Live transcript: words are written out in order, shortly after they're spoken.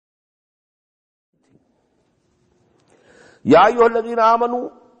Ya ayyuhalladhina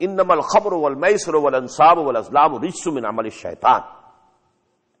amanu innamal khamru wal maisiru wal ansabu wal azlamu rijsun min amali shaitan.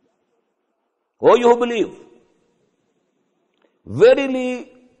 O you who believe,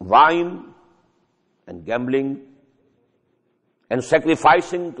 verily wine and gambling and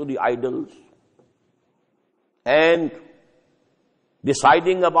sacrificing to the idols and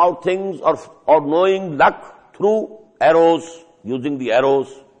deciding about things or knowing luck through arrows, using the arrows,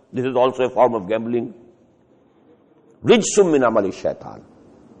 this is also a form of gambling. Rijsum min amali shaitan.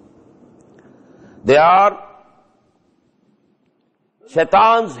 They are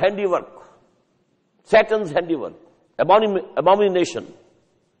shaitan's handiwork, Satan's handiwork, abomination.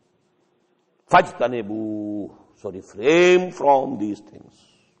 Fajtanibu. So refrain from these things.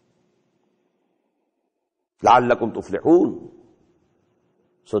 La'allakum tuflihun.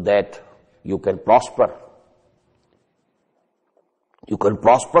 So that you can prosper. You can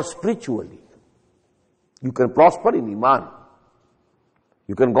prosper spiritually. You can prosper in Iman.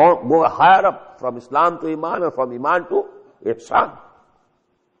 You can go higher up from Islam to Iman or from Iman to Ihsan.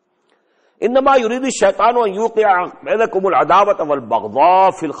 إنما يريد الشيطان أن يوقع بينكم العداوة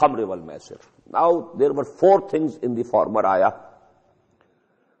والبغضاء في الخمر والميسر. Now there were 4 things in the former ayah.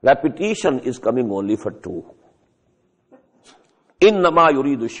 Repetition is coming only for 2. إنما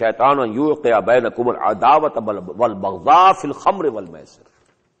يريد الشيطان أن يوقع بينكم العداوة والبغضاء في الخمر والميسر.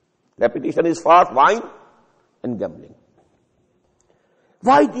 Repetition is for wine and gambling.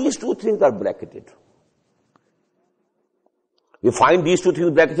 Why these 2 things are bracketed? We find these 2 things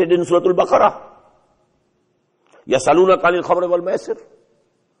bracketed in Surah Al-Baqarah. يَسْأَلُونَكَ عَنِ الْخَمْرِ وَالْمَيْسِرِ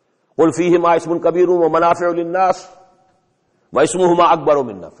قُلْ فِيهِمَا إِثْمٌ كَبِيرٌ وَمَنَافِعُ لِلنَّاسِ وَإِثْمُهُمَا أَكْبَرُ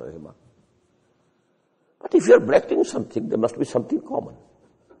مِنْ نَفْعِهِمَا. But if you are bracketing something, there must be something common.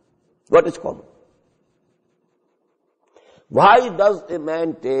 What is common? Why does a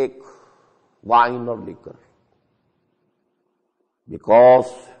man take wine or liquor?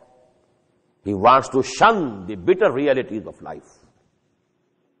 Because he wants to shun the bitter realities of life.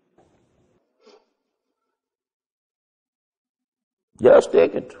 Just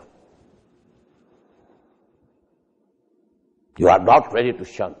take it. You are not ready to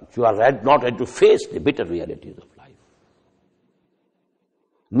shun. You are not ready to face the bitter realities of life.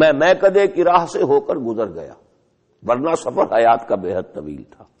 मैं कदे की राह से होकर गुजर गया, वरना सफर हयात का बेहद तवील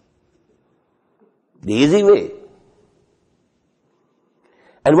था. The easy way.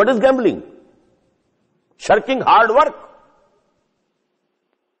 And what is gambling? Shirking hard work.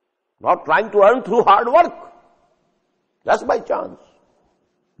 Not trying to earn through hard work. Just by chance.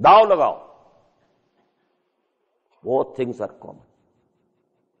 Dao lagao. Both things are common.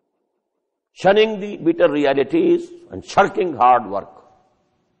 Shunning the bitter realities and shirking hard work.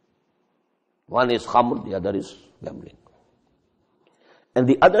 One is khamr, the other is gambling. And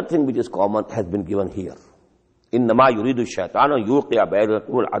the other thing which is common has been given here. إِنَّمَا يُرِيدُ الشَّيْطَانُ أَن يُوقِعَ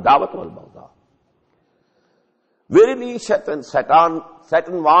بَيْنَكُمُ الْعَدَاوَةَ وَالْبَغْضَاءَ. Verily, Satan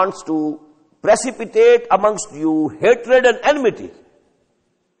wants to precipitate amongst you hatred and enmity.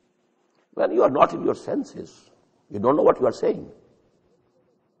 When you are not in your senses, you don't know what you are saying.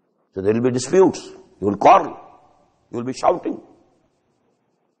 So there will be disputes. You will quarrel. You will be shouting.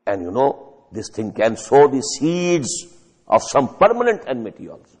 And you know, this thing can sow the seeds of some permanent enmity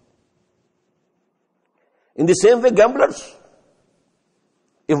also. In the same way, gamblers.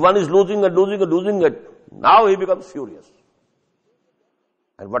 If one is losing it, now he becomes furious.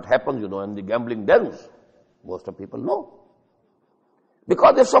 And what happens, in the gambling dens? Most of people know.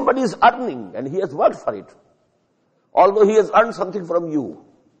 Because if somebody is earning and he has worked for it, although he has earned something from you,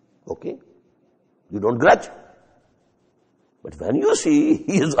 okay, you don't grudge. But when you see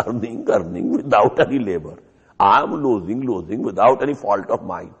he is earning without any labor, I am losing without any fault of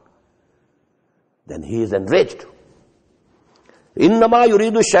mine, then he is enraged. إِنَّمَا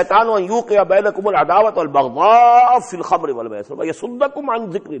يُرِيدُ الشَّيْطَانُ أَن يُوقِعَ بَيْنَكُمُ الْعَدَاوَةَ وَالْبَغْضَاءَ فِي الْخَمْرِ وَالْمَيْسِرِ وَيَصُدَّكُمْ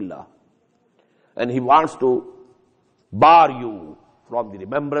عَنْ ذِكْرِ اللَّهِ. And he wants to bar you from the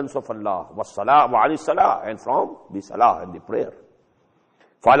remembrance of Allah, وَعَنِ الصَّلَاةِ, and from the salah and the prayer.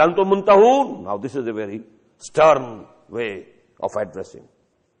 فَهَلْ أَنْتُمْ مُنْتَهُونَ. Now this is a very stern way of addressing.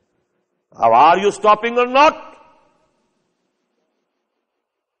 How are you stopping or not?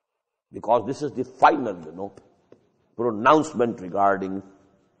 Because this is the final, pronouncement regarding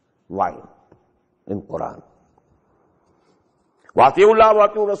wine in Quran. وَأَطِيعُوا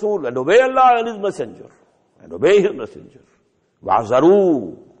اللَّهَ وَأَطِيعُوا الرَّسُولَ. And obey Allah and His Messenger. And obey His Messenger.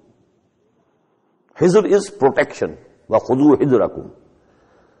 وَأَحْذَرُوا. Hizr is protection. وَخُذُوا حِذْرَكُمْ.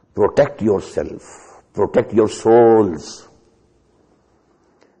 Protect yourself. Protect your souls.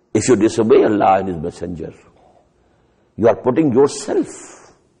 If you disobey Allah and His Messenger, you are putting yourself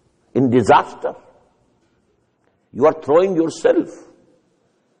in disaster. You are throwing yourself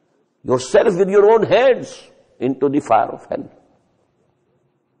with your own hands into the fire of hell.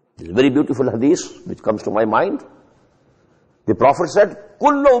 This is a very beautiful hadith which comes to my mind. The Prophet said,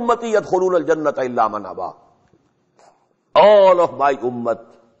 Kullu ummati yadkhuluna al-jannata illa man aba. All of my ummat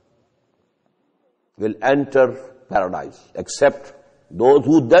will enter paradise except those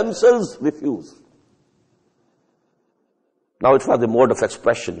who themselves refuse. Now it was a mode of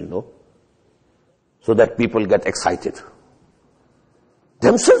expression, so that people get excited.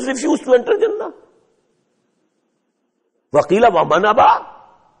 Themselves refuse to enter Jannah. Waqila wa man aba.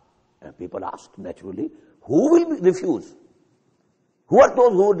 And people asked naturally, who will refuse? Who are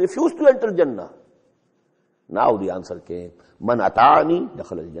those who refuse to enter Jannah? Now the answer came, Man ata'ani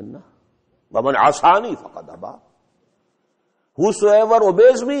dakhala al-Jannah, wa man asani faqad aba. Whosoever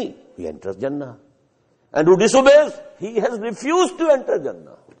obeys me, he enters Jannah. And who disobeys, he has refused to enter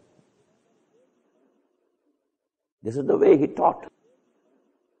Jannah. This is the way he taught.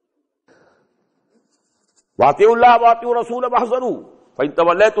 وَأَطِيعُوا اللَّهَ وَأَطِيعُوا الرَّسُولَ وَاحْذَرُوا فَإِن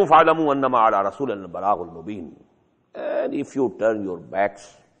تَوَلَّيْتُمْ فَاعْلَمُوا أَنَّمَا عَلَى رَسُولِنَا الْبَلَاغُ الْمُبِينُ. And if you turn your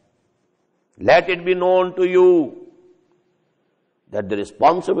backs, let it be known to you that the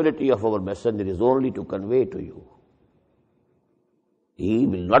responsibility of our messenger is only to convey to you. He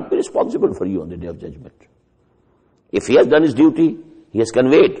will not be responsible for you on the day of judgment. If he has done his duty, he has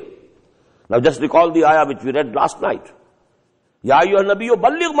conveyed. Now just recall the ayah which we read last night. Ya ayyuhan nabiyyu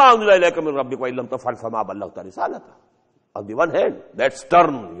balligh ma unzila ilayka min rabbika wa illam taf'al fama ballaghta risalata. On the one hand, that's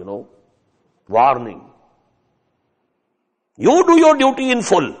stern, warning. You do your duty in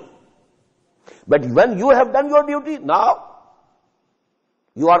full. But when you have done your duty, now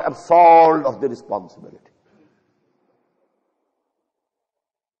you are absolved of the responsibility.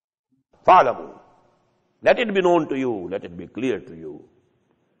 Fa'lamu. Let it be known to you, let it be clear to you.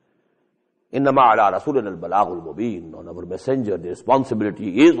 Innama ala rasulina al-balagul mubin. On our messenger, the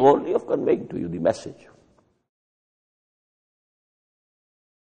responsibility is only of conveying to you the message.